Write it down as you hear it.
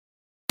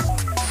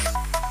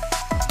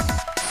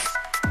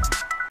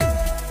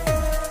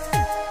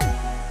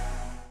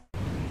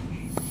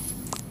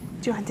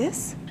Do you want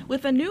this?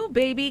 With a new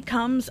baby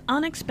comes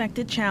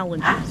unexpected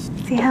challenges.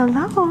 Say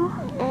hello.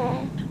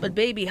 But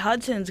baby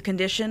Hudson's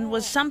condition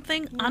was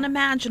something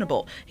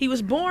unimaginable. He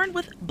was born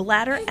with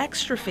bladder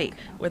exstrophy,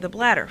 where the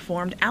bladder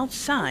formed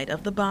outside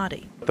of the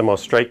body. The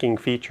most striking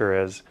feature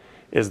is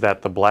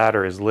that the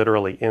bladder is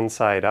literally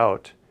inside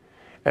out,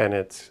 and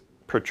it's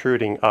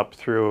protruding up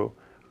through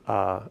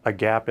a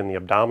gap in the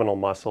abdominal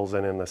muscles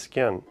and in the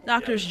skin.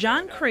 Doctors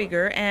John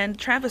Krieger and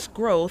Travis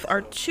Groth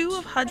are two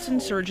of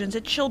Hudson's surgeons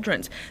at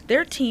Children's.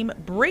 Their team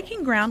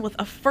breaking ground with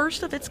a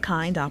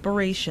first-of-its-kind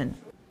operation.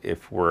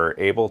 If we're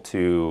able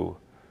to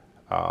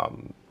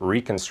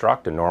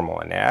reconstruct a normal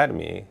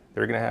anatomy,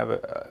 they're going to have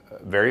a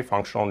very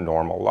functional,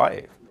 normal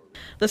life.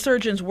 The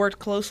surgeons worked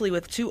closely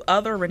with two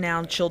other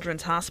renowned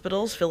children's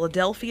hospitals,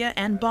 Philadelphia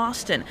and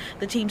Boston.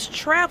 The teams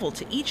traveled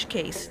to each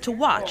case to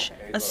watch,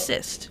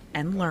 assist,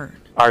 and learn.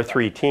 Our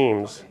three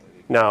teams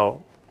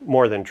now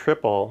more than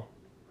triple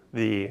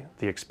the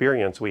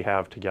experience we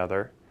have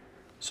together.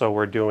 So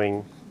we're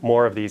doing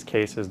more of these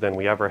cases than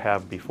we ever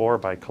have before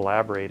by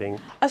collaborating.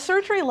 A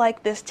surgery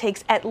like this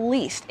takes at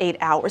least 8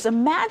 hours.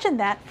 Imagine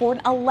that for an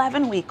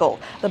 11-week-old.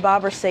 The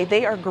Bobbers say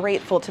they are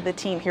grateful to the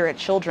team here at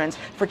Children's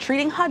for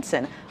treating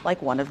Hudson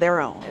like one of their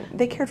own.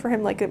 They cared for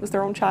him like it was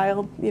their own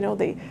child. You know,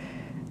 they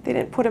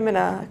didn't put him in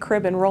a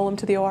crib and roll him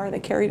to the OR. They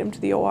carried him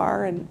to the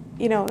OR, and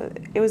you know,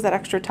 it was that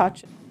extra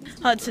touch.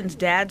 Hudson's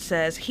dad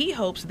says he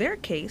hopes their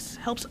case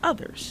helps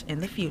others in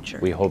the future.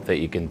 We hope that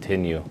you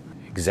continue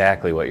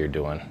exactly what you're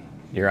doing.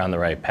 You're on the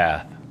right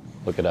path.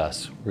 Look at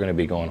us. We're going to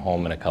be going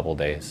home in a couple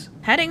days.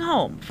 Heading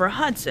home for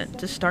Hudson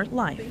to start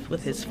life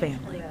with his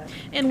family.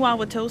 In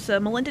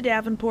Wauwatosa, Melinda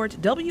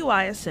Davenport,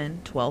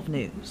 WISN 12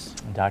 News.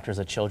 Doctors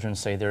at Children's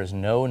say there is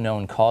no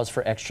known cause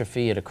for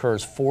exstrophy. It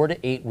occurs 4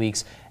 to 8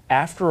 weeks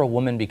after a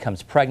woman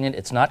becomes pregnant.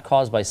 It's not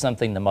caused by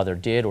something the mother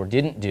did or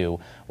didn't do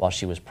while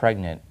she was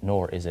pregnant,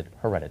 nor is it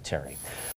hereditary.